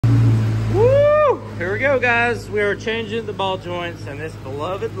go, guys. We are changing the ball joints and this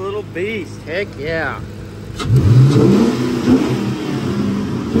beloved little beast. Heck yeah. Just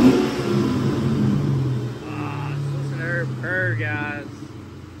listen to her purr, guys.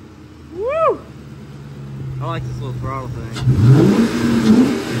 Woo! I like this little throttle thing.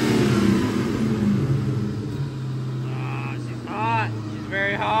 She's hot. She's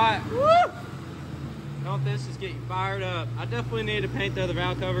very hot. Woo! Don't this just get you fired up? I definitely need to paint the other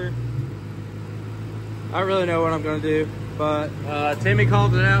valve cover. I don't really know what I'm gonna do, but Timmy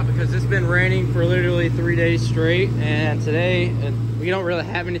called it out because it's been raining for literally 3 days straight, and today we don't really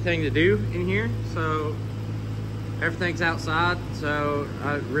have anything to do in here, so everything's outside. So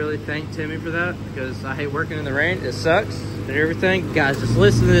I really thank Timmy for that because I hate working in the rain. It sucks and everything. Guys, just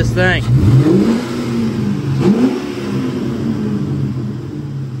listen to this thing.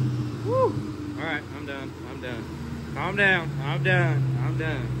 Woo! All right, I'm done. I'm done. Calm down. I'm done. I'm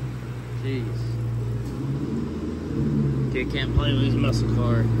done. Jeez. Kid can't play with his muscle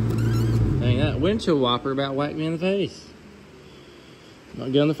car. Dang, that windshield wiper about whacked me in the face.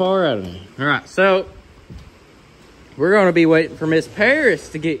 Not getting the far out of me. All right, so we're gonna be waiting for Miss Paris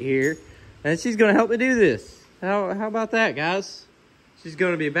to get here, and she's gonna help me do this. How about that, guys? She's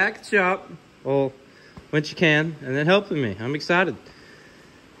gonna be back at the shop, well, when she can, and then helping me. I'm excited.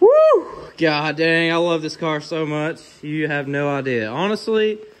 Woo! God dang, I love this car so much. You have no idea.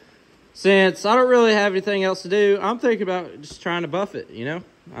 Honestly, since I don't really have anything else to do, I'm thinking about just trying to buff it, you know?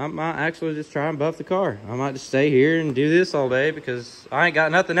 I might actually just try and buff the car. I might just stay here and do this all day because I ain't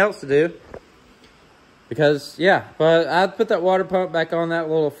got nothing else to do. Because, yeah, but I put that water pump back on that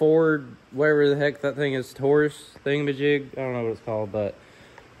little Ford, whatever the heck that thing is, Taurus thingamajig. I don't know what it's called, but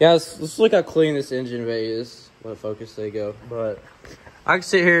guys, let's look how clean this engine bay is. Let focus they go. But I can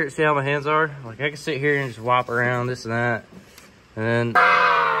sit here and see how my hands are. Like, I can sit here and just whop around this and that. And then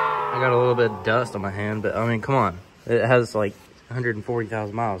I got a little bit of dust on my hand, but I mean, come on. It has like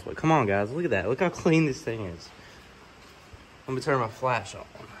 140,000 miles, but come on, guys, look at that. Look how clean this thing is. Let me turn my flash on.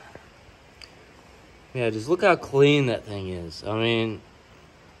 Yeah, just look how clean that thing is. I mean,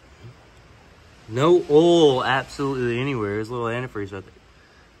 no oil absolutely anywhere. There's a little antifreeze right there.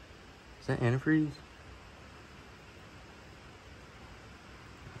 Is that antifreeze?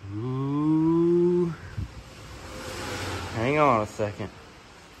 Ooh. Hang on a second.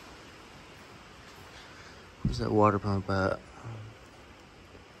 Where's that water pump at?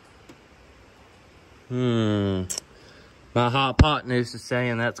 My hot pot noose is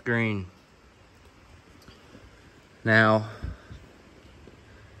saying that's green. Now,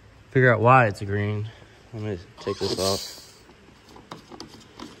 figure out why it's green. Let me take this off.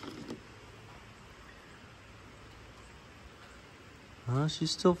 Oh,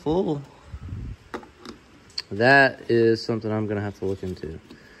 she's still full. That is something I'm gonna have to look into.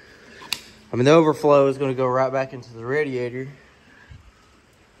 I mean, the overflow is gonna go right back into the radiator.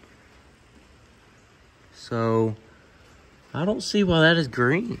 So, I don't see why that is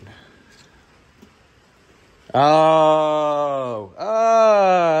green. Oh,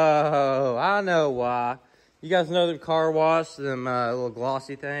 I know why. You guys know the car wash, them little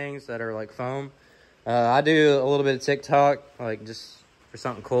glossy things that are like foam. I do a little bit of TikTok, like just for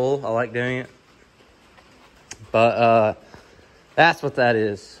something cool. I like doing it. But that's what that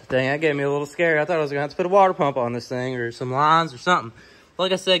is. Dang, that gave me a little scare. I thought I was gonna have to put a water pump on this thing or some lines or something.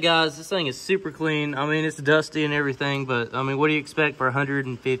 Like I said, guys, this thing is super clean. I mean, it's dusty and everything, but I mean, what do you expect for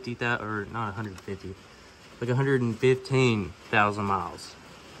 150,000, or not 150, like 115,000 miles?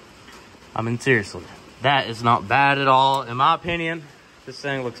 I mean, seriously, that is not bad at all. In my opinion, this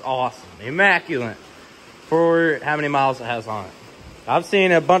thing looks awesome, immaculate for how many miles it has on it. I've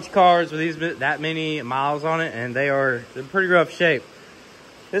seen a bunch of cars with that many miles on it, and they're pretty rough shape.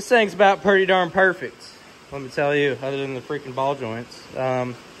 This thing's about pretty darn perfect, let me tell you, other than the freaking ball joints.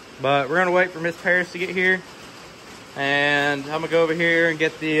 But we're gonna wait for Miss Paris to get here, and I'm gonna go over here and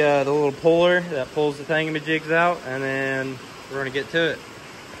get the little puller that pulls the thingamajigs out, and then we're gonna get to it.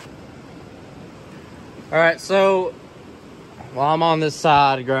 All right, so while I'm on this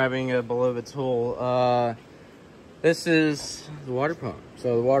side grabbing a beloved tool, this is the water pump.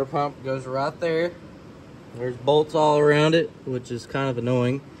 So the water pump goes right there. There's bolts all around it, which is kind of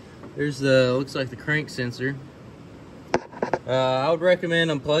annoying. There's the, looks like the crank sensor. I would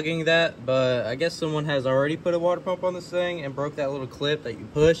recommend unplugging that, but I guess someone has already put a water pump on this thing and broke that little clip that you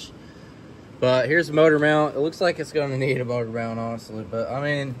push. But here's the motor mount. It looks like it's gonna need a motor mount, honestly. But I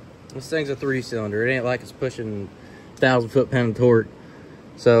mean, this thing's a 3-cylinder. It ain't like it's pushing 1,000 foot-pound torque.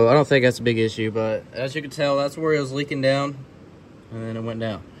 So I don't think that's a big issue, but as you can tell, that's where it was leaking down, and then it went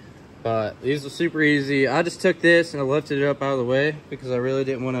down. But these are super easy. I just took this and I lifted it up out of the way because I really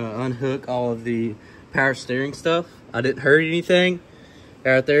didn't want to unhook all of the power steering stuff. I didn't hurt anything.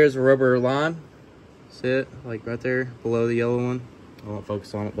 Right there is a rubber line. See it? Like right there below the yellow one. I won't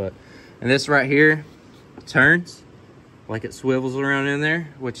focus on it, but. And this right here turns. Like it swivels around in there,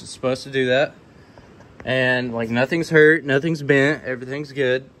 which is supposed to do that. And like nothing's hurt, nothing's bent, everything's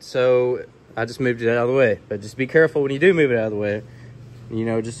good. So I just moved it out of the way. But just be careful when you do move it out of the way. You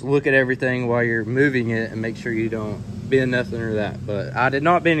know, just look at everything while you're moving it and make sure you don't bend nothing or that. But I did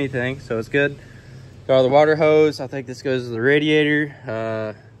not bend anything, so it's good. Got the water hose. I think this goes to the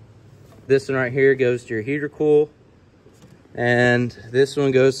radiator. This one right here goes to your heater cool. And this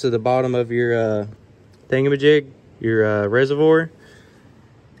one goes to the bottom of your thingamajig, your reservoir.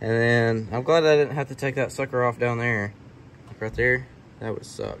 And then I'm glad I didn't have to take that sucker off down there. Right there. That would have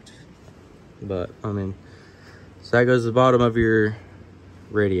sucked. But, I mean, so that goes to the bottom of your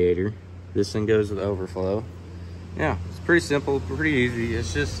radiator. This thing goes with overflow. Yeah, it's pretty simple, pretty easy.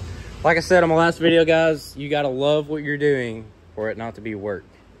 It's just, like I said on my last video, guys, you gotta love what you're doing for it not to be work.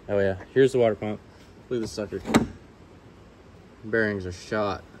 Oh yeah, here's the water pump. Look at this sucker. Bearings are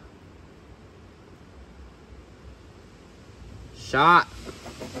shot.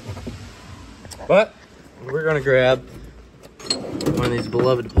 But we're gonna grab one of these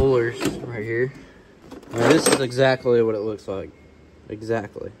beloved pullers right here. Now, this is exactly what it looks like.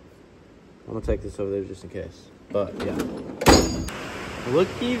 Exactly. I'm gonna take this over there just in case. But yeah.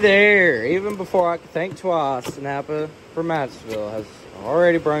 Looky there. Even before I could think twice, Napa from Mattisville has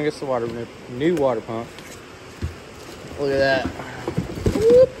already brought us the new water pump. Look at that.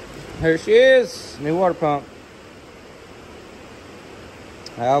 Whoop. There she is. New water pump.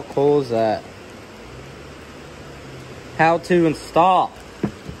 How cool is that? How to install.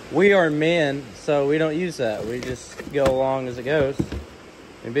 We are men, so we don't use that. We just go along as it goes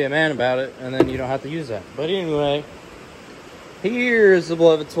and be a man about it, and then you don't have to use that. But anyway, here's the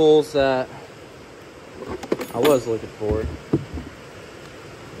beloved tools that I was looking for.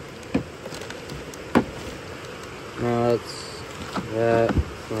 No, that's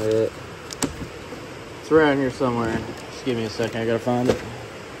not it. It's around here somewhere. Just give me a second, I gotta find it.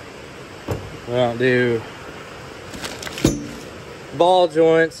 We don't do ball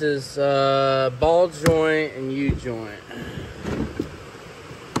joints, is ball joint and U-joint.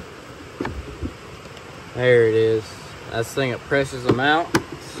 There it is. That's the thing that presses them out.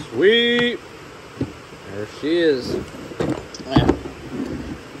 Sweet. There she is. Yeah.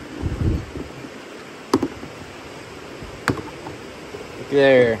 Look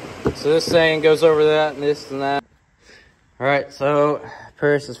there. So this thing goes over that and this and that. Alright, so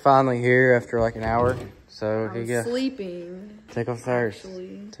Paris is finally here after like an hour. So here you go. Sleeping. Take off the tires.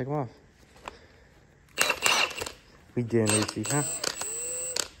 Actually. Take them off. We doing Lucy, huh?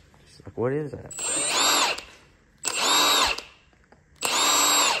 She's like, what is that?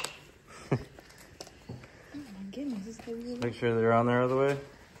 Oh my goodness, this heavy. Make sure they're on there all the way.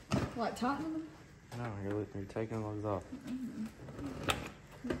 What, tightening them? No, you're taking the legs off.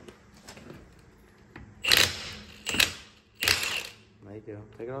 There you go.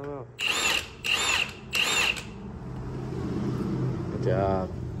 Take it all off. Good job.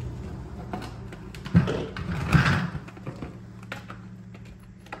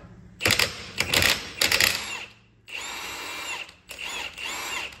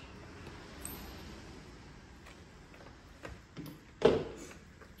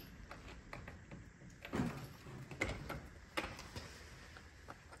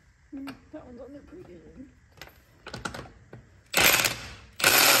 That one's on there pretty good.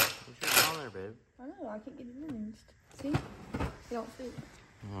 What's on there, babe? I know, I can't get it in. See? It don't fit.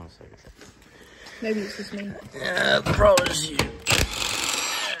 Hold on a second. Maybe it's just me. Yeah, the problem is you.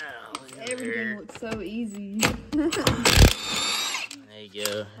 Everything looks so easy. There you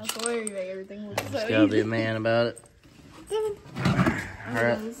go. I swear you make everything look so Just easy. gotta be a man about it.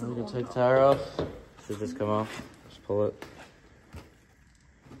 Alright, This is I'm gonna a take the tire off. Should just come off. Just pull it.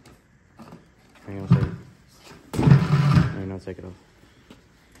 Hang on a second. No, no, take it off.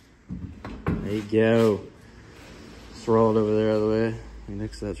 There you go. Just roll it over there out of the way.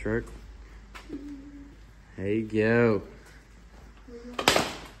 Next to that truck. There you go.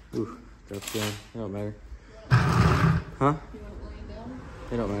 Ooh, drops down. It don't matter. Huh?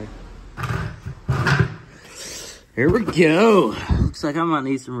 It don't matter. Here we go. Looks like I might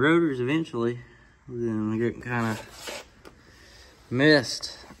need some rotors eventually. Then we're getting kind of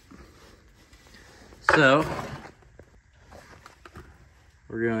missed. So,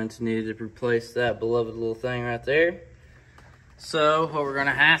 we're going to need to replace that beloved little thing right there. So, what we're going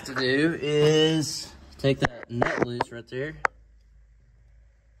to have to do is take that nut loose right there.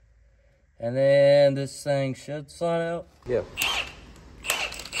 And then this thing should slide out. Yep.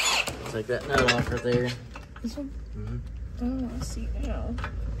 Take that nut off right there. This one? Mm-hmm. Oh, I see now.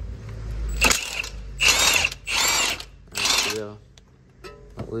 Yeah.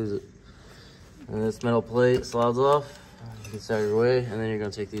 Don't lose it. And this metal plate slides off. Gets out of your way, and then you're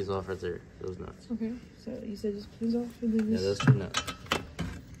gonna take these off right there. Those nuts. Okay. So you said just put these off and then Yeah, just... those two nuts.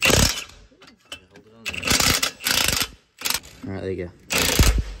 Hold it on there. All right, there you go.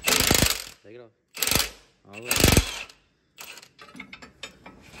 Take it off. All the way.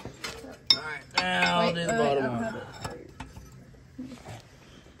 All right, now I'll do the bottom one.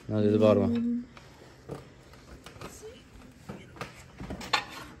 I'll do the bottom one.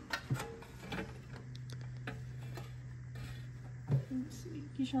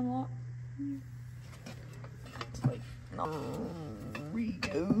 You shine a lot. It's like, there we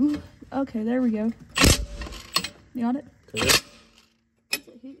go. Okay, there we go. You got it? Take it. What's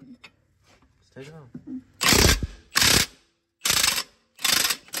it hitting? Just take it off.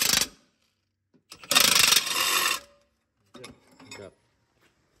 Good job.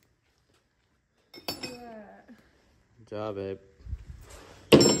 Good job, babe.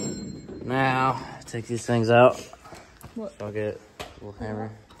 Now, take these things out. What? So I'll get a little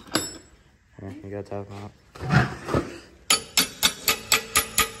hammer. Here, you gotta tap them out.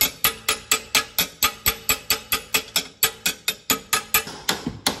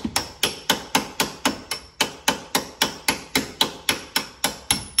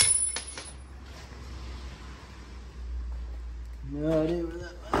 No idea where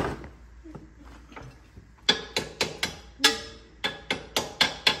that went.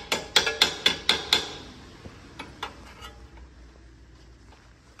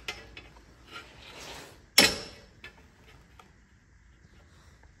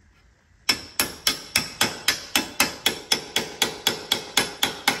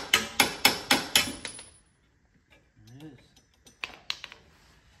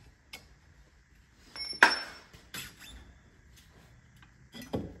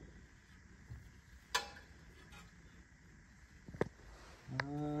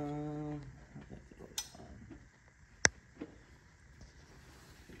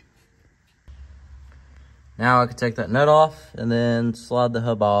 Now I can take that nut off and then slide the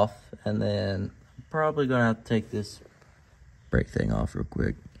hub off, and then I'm probably gonna have to take this brake thing off real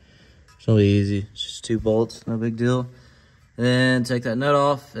quick. It's gonna be easy. It's just 2 bolts, no big deal. And then take that nut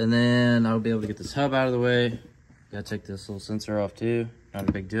off, and then I'll be able to get this hub out of the way. Gotta take this little sensor off too. Not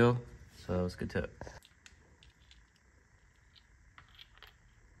a big deal. So let's get to it.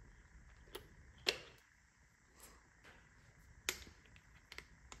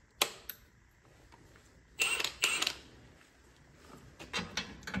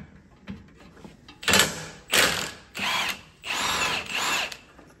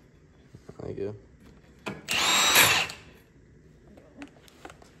 There you go.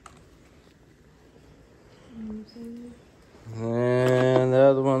 And the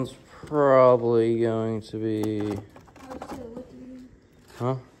other one's probably going to be... How'd you say to lift it again?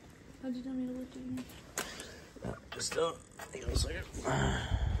 Huh? How'd you tell me to lift it again? Just don't. Hang on a second.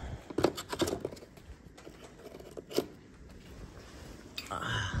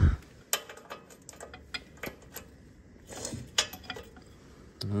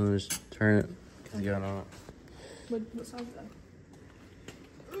 I'll just turn it because you got on it. What size is that?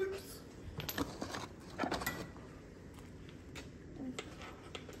 Oops.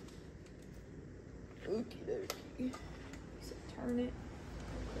 Okie dokie. You said turn it.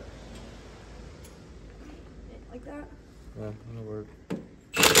 Like that? Yeah, that'll work.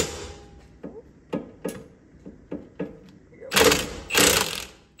 Here you go.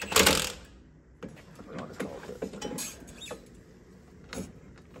 We don't just call it this.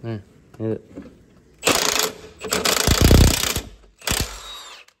 There, hit it.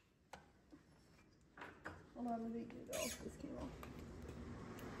 Hold on, let me get it off. This came off.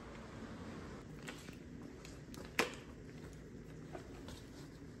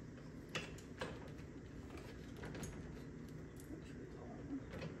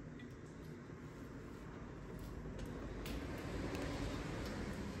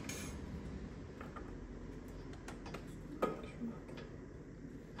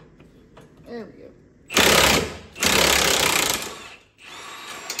 There we go.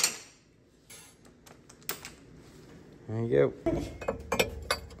 There you go.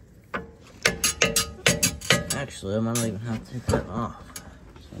 Actually, I might not even have to take that off.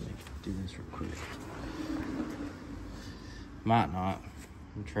 So let me do this real quick. Might not.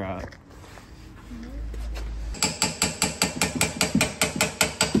 I'll try it.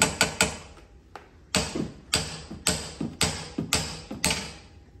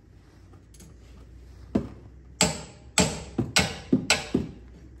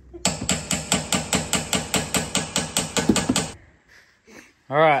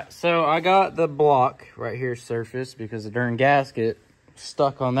 All right, so I got the block right here surfaced because the darn gasket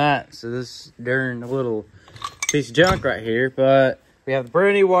stuck on that. So this darn little piece of junk right here, but we have the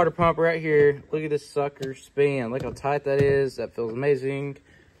brand new water pump right here. Look at this sucker spin. Look how tight that is. That feels amazing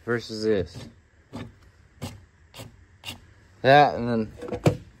versus this. That and then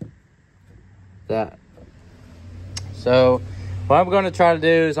that. So what I'm going to try to do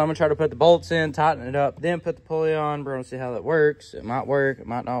is I'm going to try to put the bolts in, tighten it up, then put the pulley on. We're going to see how that works. It might work, it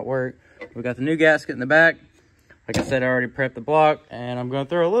might not work. We got the new gasket in the back. Like I said, I already prepped the block, and I'm going to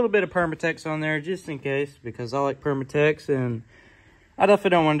throw a little bit of Permatex on there just in case, because I like Permatex, and I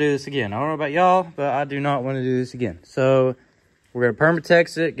definitely don't want to do this again. I don't know about y'all, but I do not want to do this again. So we're going to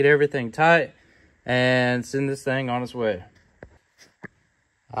Permatex it, get everything tight, and send this thing on its way.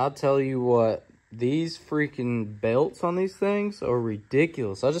 I'll tell you what, these freaking belts on these things are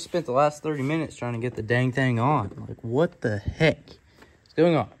ridiculous. I just spent the last 30 minutes trying to get the dang thing on. Like, what the heck is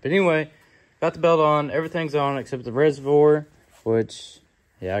going on? But anyway, got the belt on. Everything's on except the reservoir, which,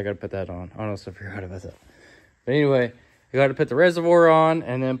 yeah, I got to put that on. I almost forgot about that. But anyway, you got to put the reservoir on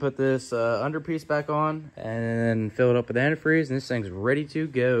and then put this under piece back on and then fill it up with antifreeze, and this thing's ready to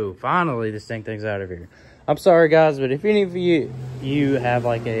go. Finally, this thing's out of here. I'm sorry, guys, but if any of you have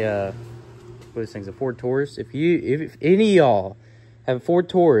like a what this thing's, a Ford Taurus, if any of y'all have a Ford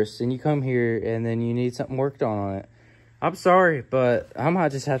Taurus and you come here and then you need something worked on it, I'm sorry, but I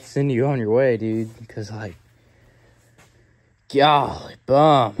might just have to send you on your way, dude, because, like, golly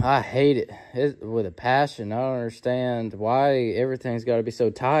bum, I hate it with a passion. I don't understand why everything's got to be so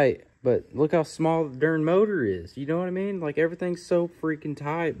tight, but look how small the darn motor is. You know what I mean? Like, everything's so freaking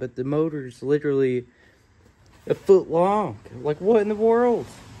tight, but the motor's literally a foot long. Like, what in the world?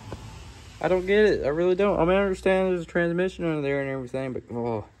 I don't get it. I really don't. I mean, I understand there's a transmission under there and everything, but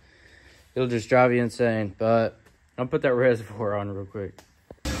oh, it'll just drive you insane. But I'll put that reservoir on real quick.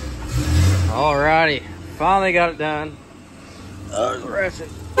 Alrighty, finally got it done. There's the ratchet.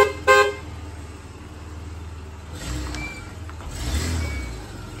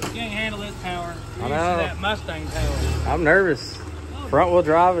 You can't handle this power. You're I used know. to that Mustang power. I'm nervous. Front wheel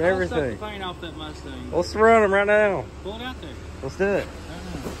drive and I'll everything. suck the paint off that Mustang. Let's run them right now. Pull it out there. Let's do it.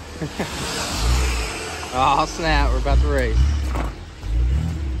 Oh snap, we're about to race.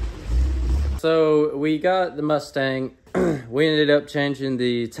 So we got the Mustang. We ended up changing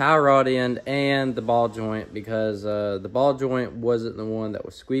the tie rod end and the ball joint because the ball joint wasn't the one that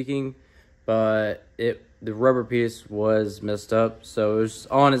was squeaking, but the rubber piece was messed up, so it was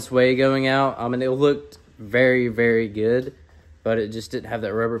on its way going out. I mean, it looked very, very good, but it just didn't have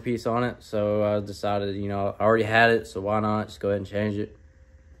that rubber piece on it. So I decided, you know, I already had it, so why not just go ahead and change it.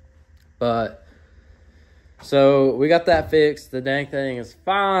 But so we got that fixed. The dang thing is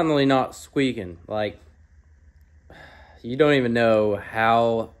finally not squeaking. Like, you don't even know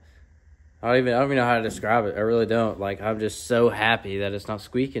how. I don't even know how to describe it. I really don't. Like, I'm just so happy that it's not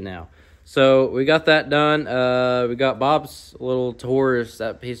squeaking now. So we got that done. We got Bob's little Taurus,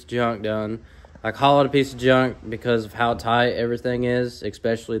 that piece of junk, done. I call it a piece of junk because of how tight everything is,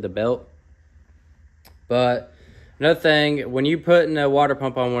 especially the belt. But another thing, when you put in a water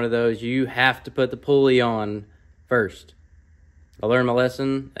pump on one of those, you have to put the pulley on first. I learned my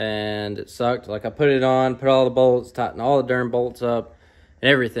lesson, and it sucked. Like, I put it on, put all the bolts, tightened all the darn bolts up and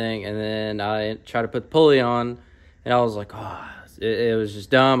everything, and then I tried to put the pulley on, and I was like, oh, it was just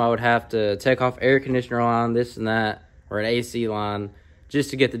dumb. I would have to take off air conditioner line, this and that, or an AC line,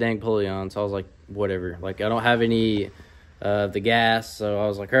 just to get the dang pulley on. So I was like, whatever. Like, I don't have any of the gas, so I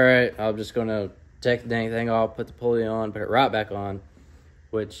was like, all right, I'm just going to take the dang thing off, put the pulley on, put it right back on,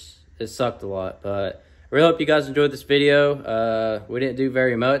 which it sucked a lot. But I really hope you guys enjoyed this video. We didn't do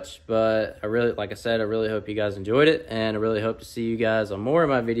very much, but like I said, I really hope you guys enjoyed it, and I really hope to see you guys on more of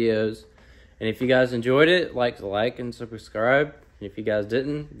my videos. And if you guys enjoyed it, like and subscribe. And if you guys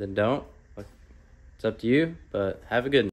didn't, then don't. It's up to you, but have a good one.